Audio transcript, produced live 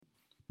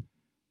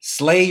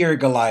Slay your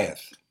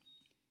Goliath.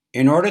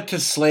 In order to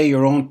slay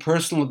your own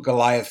personal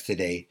Goliath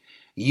today,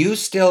 you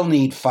still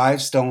need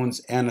 5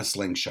 stones and a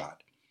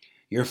slingshot.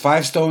 Your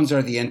 5 stones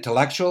are the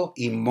intellectual,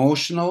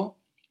 emotional,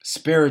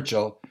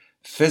 spiritual,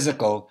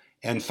 physical,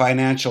 and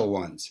financial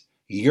ones.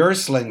 Your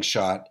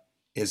slingshot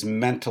is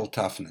mental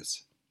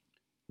toughness.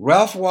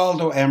 Ralph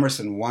Waldo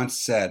Emerson once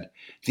said,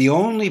 "The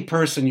only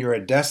person you are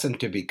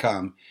destined to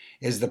become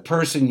is the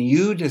person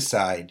you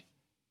decide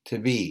to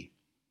be."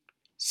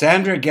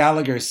 Sandra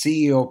Gallagher,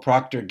 CEO,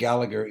 Procter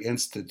Gallagher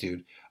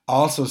Institute,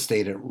 also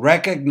stated,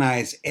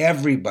 "Recognize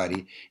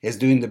everybody is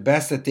doing the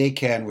best that they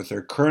can with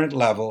their current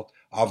level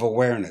of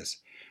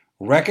awareness.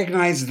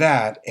 Recognize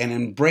that and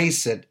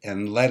embrace it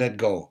and let it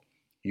go.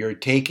 You're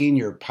taking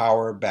your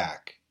power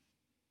back."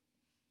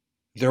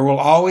 There will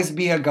always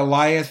be a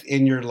Goliath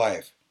in your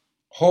life.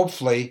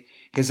 Hopefully,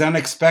 his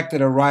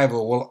unexpected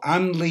arrival will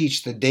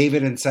unleash the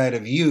David inside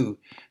of you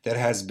that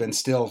has been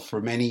still for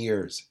many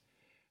years.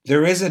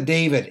 There is a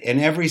David in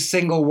every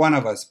single one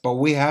of us, but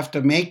we have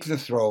to make the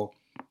throw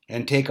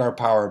and take our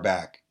power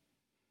back.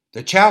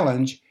 The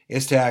challenge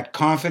is to act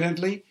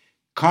confidently,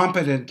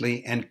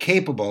 competently, and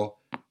capable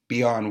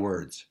beyond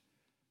words.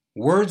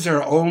 Words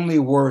are only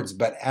words,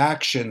 but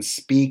action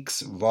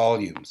speaks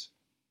volumes.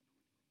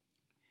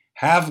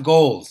 Have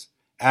goals,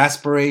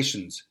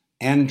 aspirations,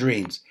 and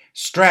dreams.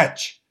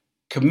 Stretch,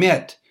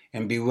 commit,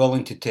 and be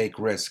willing to take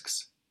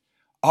risks.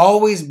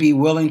 Always be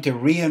willing to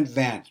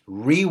reinvent,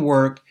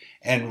 rework,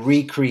 and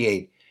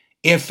recreate.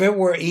 If it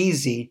were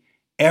easy,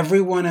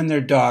 everyone and their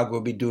dog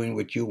would be doing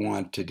what you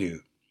want to do.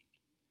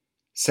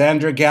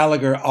 Sandra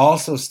Gallagher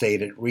also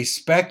stated,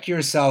 "Respect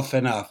yourself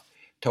enough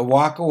to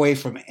walk away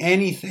from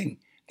anything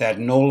that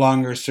no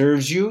longer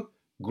serves you,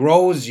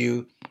 grows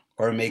you,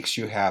 or makes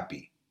you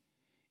happy."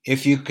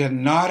 If you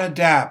cannot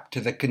adapt to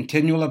the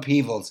continual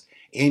upheavals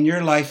in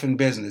your life and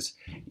business,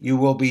 you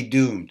will be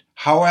doomed.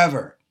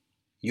 However,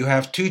 you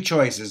have 2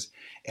 choices,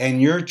 and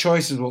your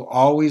choices will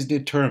always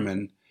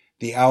determine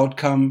the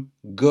outcome,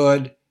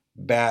 good,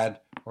 bad,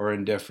 or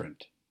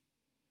indifferent.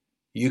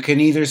 You can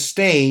either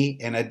stay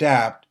and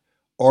adapt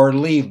or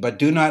leave, but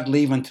do not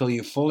leave until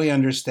you fully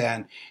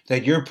understand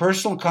that your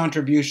personal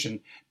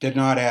contribution did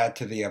not add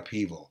to the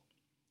upheaval.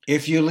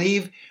 If you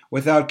leave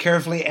without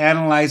carefully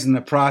analyzing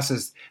the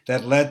process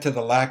that led to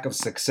the lack of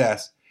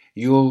success,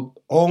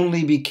 you'll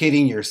only be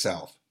kidding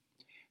yourself.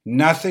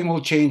 Nothing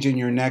will change in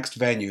your next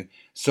venue,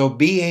 so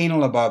be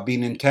anal about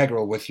being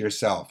integral with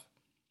yourself.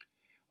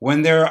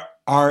 When there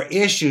are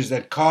issues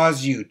that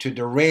cause you to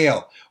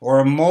derail or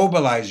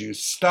immobilize you,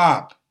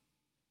 stop,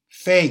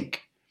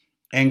 think,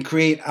 and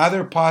create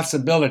other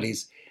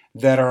possibilities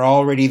that are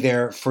already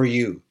there for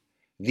you.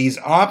 These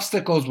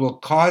obstacles will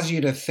cause you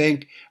to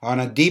think on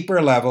a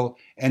deeper level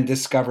and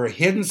discover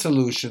hidden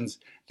solutions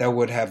that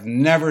would have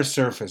never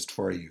surfaced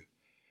for you.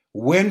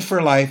 Win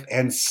for life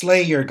and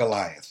slay your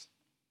Goliath.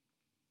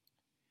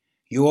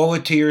 You owe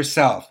it to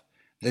yourself,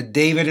 the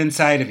David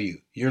inside of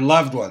you, your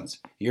loved ones,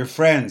 your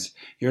friends,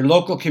 your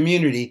local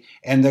community,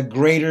 and the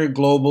greater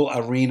global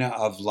arena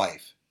of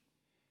life.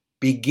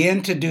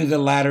 Begin to do the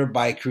latter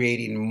by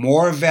creating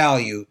more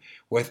value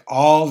with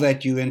all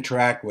that you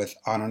interact with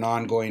on an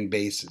ongoing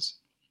basis.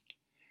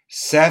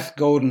 Seth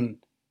Godin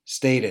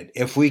stated,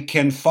 "If we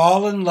can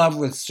fall in love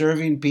with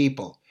serving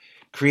people,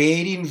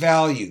 creating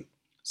value,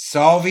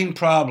 solving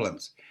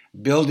problems,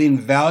 building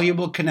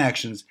valuable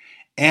connections,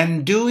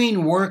 and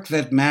doing work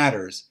that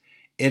matters,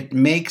 it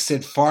makes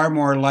it far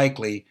more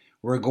likely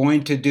we're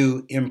going to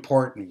do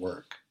important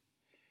work."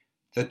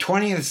 The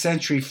 20th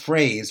century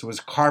phrase was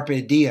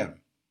carpe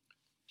diem.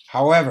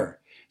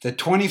 However, the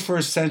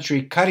 21st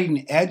century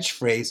cutting edge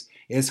phrase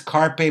is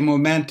carpe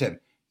momentum.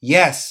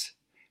 Yes,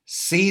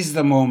 seize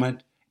the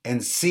moment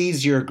and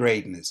seize your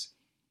greatness.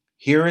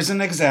 Here is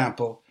an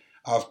example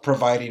of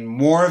providing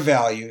more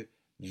value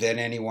than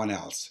anyone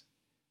else.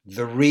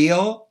 The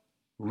real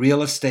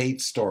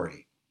estate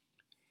story.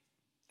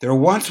 There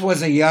once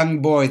was a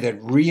young boy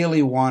that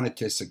really wanted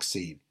to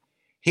succeed.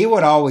 He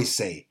would always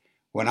say,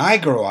 "When I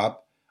grow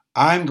up,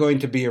 I'm going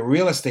to be a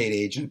real estate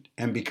agent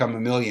and become a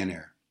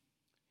millionaire."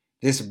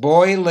 This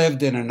boy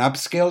lived in an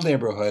upscale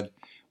neighborhood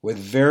with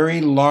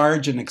very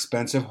large and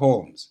expensive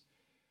homes.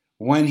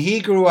 When he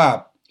grew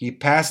up, he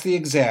passed the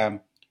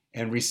exam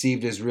and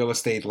received his real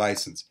estate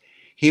license.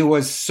 He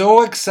was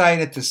so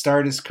excited to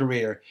start his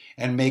career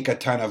and make a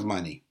ton of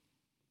money.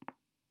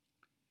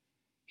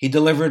 He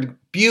delivered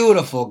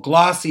beautiful,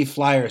 glossy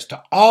flyers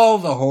to all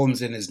the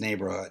homes in his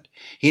neighborhood.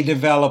 He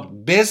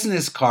developed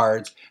business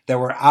cards that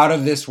were out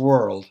of this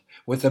world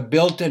with a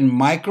built-in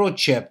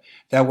microchip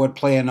that would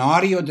play an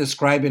audio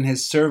describing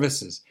his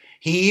services.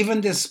 He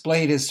even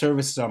displayed his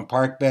services on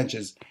park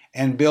benches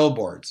and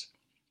billboards.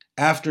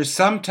 After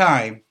some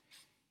time,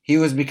 he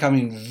was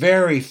becoming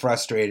very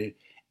frustrated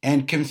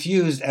and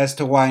confused as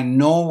to why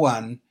no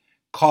one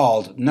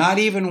called, not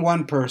even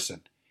one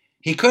person.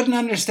 He couldn't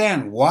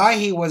understand why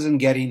he wasn't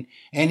getting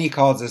any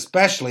calls,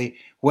 especially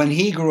when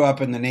he grew up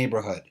in the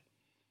neighborhood.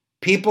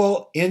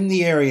 People in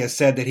the area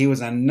said that he was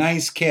a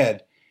nice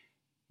kid,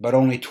 but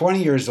only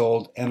 20 years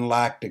old and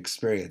lacked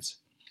experience.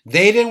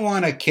 They didn't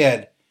want a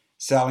kid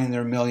selling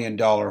their $1 million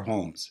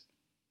homes.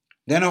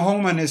 Then a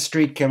home on his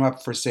street came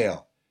up for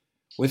sale.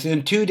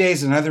 Within 2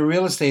 days, another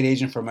real estate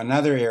agent from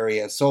another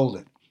area sold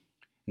it.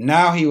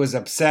 Now he was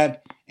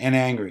upset and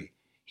angry.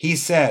 He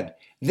said,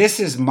 "This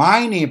is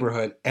my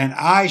neighborhood and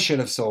I should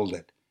have sold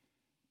it."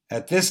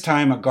 At this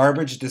time, a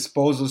garbage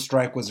disposal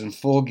strike was in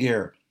full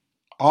gear.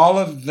 All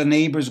of the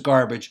neighbors'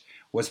 garbage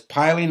was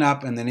piling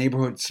up and the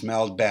neighborhood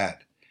smelled bad.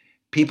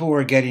 People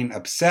were getting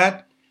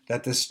upset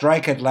that the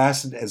strike had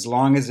lasted as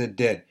long as it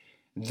did.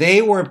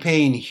 They were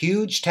paying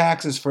huge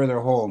taxes for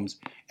their homes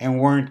and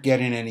weren't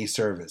getting any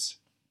service.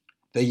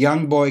 The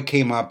young boy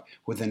came up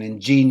with an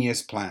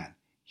ingenious plan.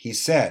 He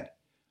said,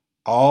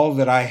 "All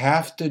that I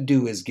have to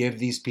do is give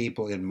these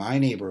people in my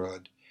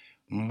neighborhood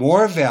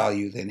more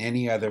value than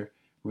any other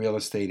real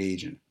estate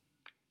agent."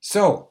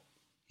 So,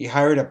 he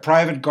hired a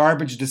private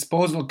garbage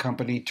disposal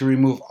company to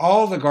remove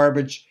all the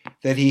garbage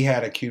that he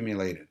had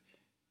accumulated.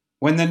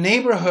 When the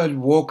neighborhood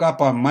woke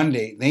up on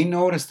Monday, they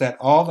noticed that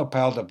all the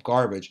piled up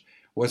garbage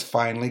was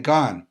finally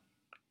gone.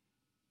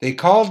 They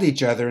called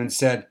each other and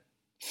said,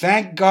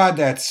 "Thank God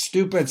that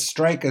stupid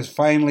strike is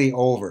finally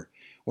over."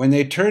 When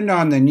they turned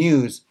on the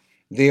news,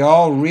 they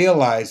all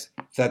realized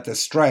that the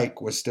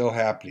strike was still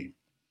happening.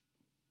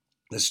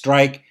 The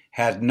strike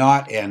had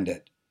not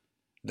ended.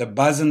 The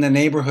buzz in the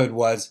neighborhood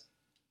was,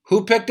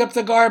 "Who picked up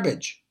the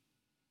garbage?"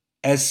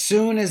 As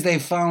soon as they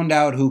found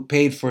out who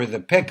paid for the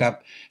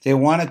pickup, they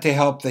wanted to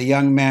help the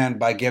young man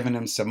by giving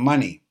him some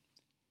money.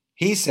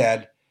 He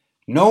said,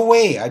 "No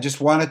way, I just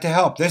wanted to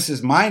help. This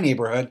is my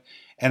neighborhood,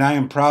 and I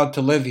am proud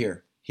to live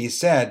here." He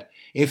said,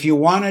 "If you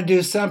want to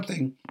do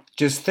something,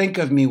 just think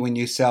of me when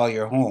you sell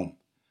your home."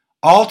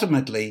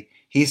 Ultimately,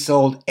 he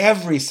sold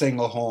every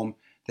single home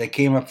that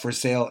came up for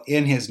sale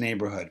in his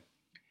neighborhood.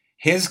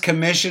 His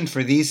commission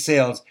for these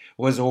sales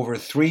was over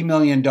 $3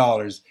 million,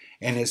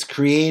 and his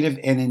creative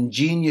and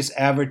ingenious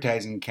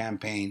advertising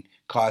campaign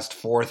cost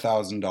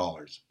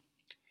 $4,000.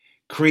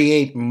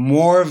 Create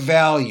more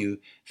value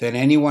than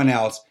anyone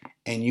else,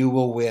 and you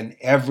will win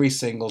every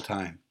single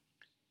time.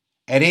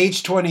 At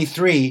age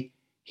 23,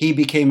 he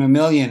became a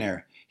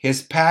millionaire.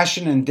 His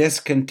passion and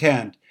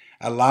discontent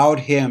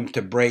allowed him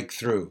to break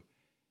through.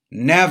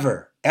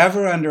 Never,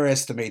 ever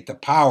underestimate the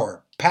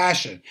power,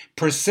 passion,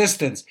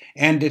 persistence,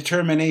 and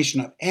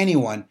determination of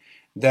anyone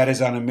that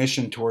is on a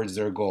mission towards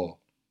their goal.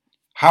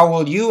 How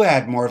will you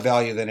add more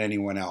value than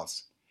anyone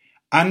else?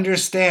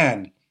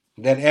 Understand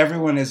that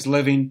everyone is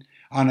living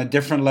on a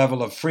different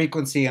level of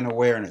frequency and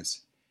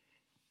awareness.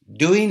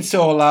 Doing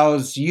so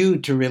allows you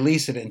to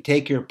release it and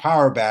take your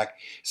power back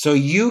so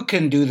you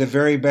can do the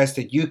very best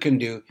that you can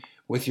do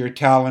with your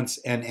talents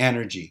and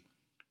energy.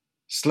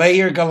 Slay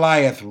your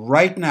Goliath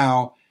right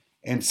now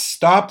and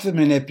stop the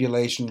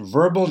manipulation,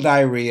 verbal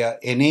diarrhea,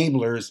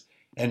 enablers,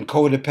 and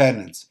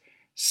codependence.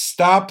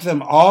 Stop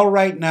them all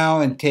right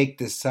now and take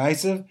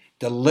decisive,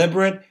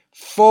 deliberate,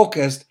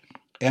 focused,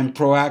 and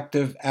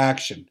proactive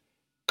action.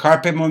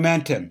 Carpe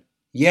momentum.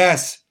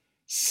 Yes,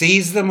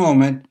 seize the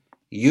moment.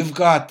 You've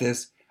got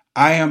this.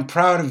 I am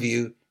proud of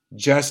you,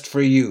 just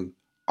for you.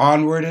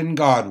 Onward and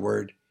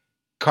Godward.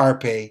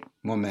 Carpe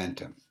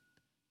momentum.